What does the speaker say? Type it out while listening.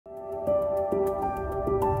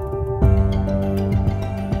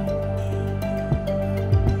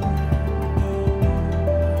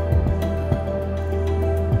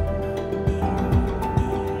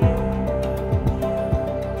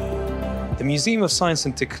Museum of Science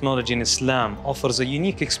and Technology in Islam offers a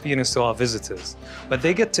unique experience to our visitors, where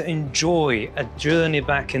they get to enjoy a journey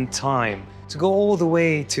back in time, to go all the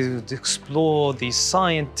way to explore the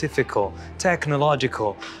scientific,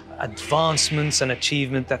 technological advancements and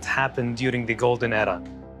achievement that happened during the Golden Era.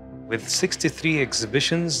 With 63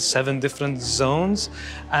 exhibitions, 7 different zones,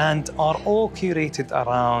 and are all curated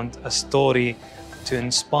around a story to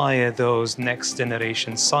inspire those next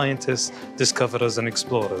generation scientists, discoverers, and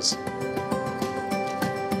explorers.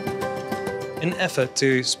 In effort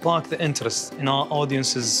to spark the interest in our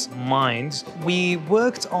audience's minds, we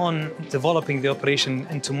worked on developing the operation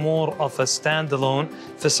into more of a standalone,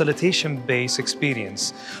 facilitation-based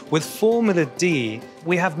experience. With Formula D,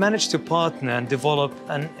 we have managed to partner and develop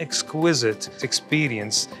an exquisite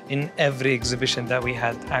experience in every exhibition that we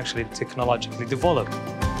had actually technologically developed.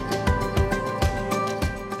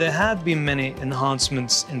 There had been many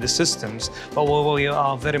enhancements in the systems, but what we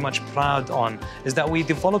are very much proud on is that we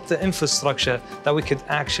developed the infrastructure that we could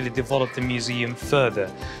actually develop the museum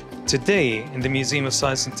further. Today, in the Museum of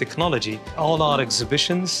Science and Technology, all our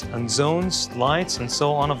exhibitions and zones, lights, and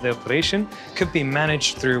so on of the operation could be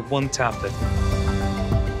managed through one tablet.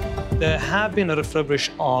 There have been a refurbish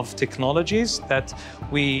of technologies that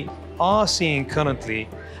we are seeing currently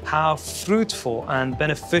how fruitful and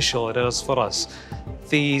beneficial it is for us.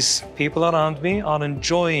 These people around me are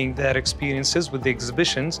enjoying their experiences with the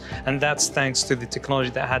exhibitions, and that's thanks to the technology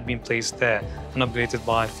that had been placed there and upgraded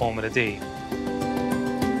by Formula D.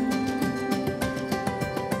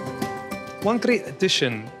 One great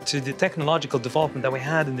addition to the technological development that we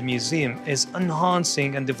had in the museum is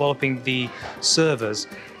enhancing and developing the servers,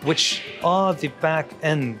 which are the back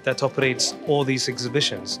end that operates all these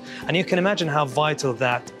exhibitions. And you can imagine how vital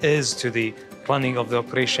that is to the running of the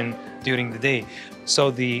operation during the day.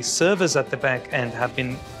 So the servers at the back end have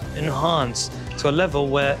been enhanced to a level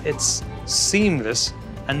where it's seamless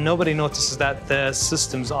and nobody notices that their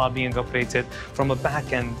systems are being operated from a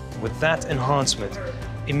back end. With that enhancement,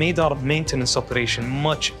 it made our maintenance operation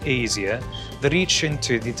much easier, the reach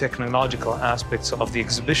into the technological aspects of the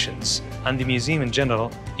exhibitions and the museum in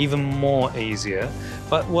general even more easier.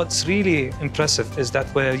 But what's really impressive is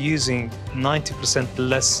that we're using 90%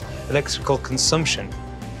 less electrical consumption,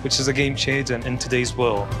 which is a game changer in today's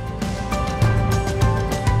world.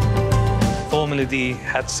 Formula D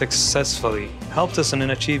had successfully helped us in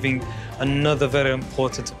achieving another very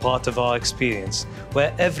important part of our experience,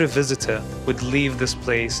 where every visitor would leave this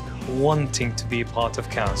place wanting to be part of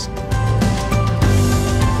KAUST.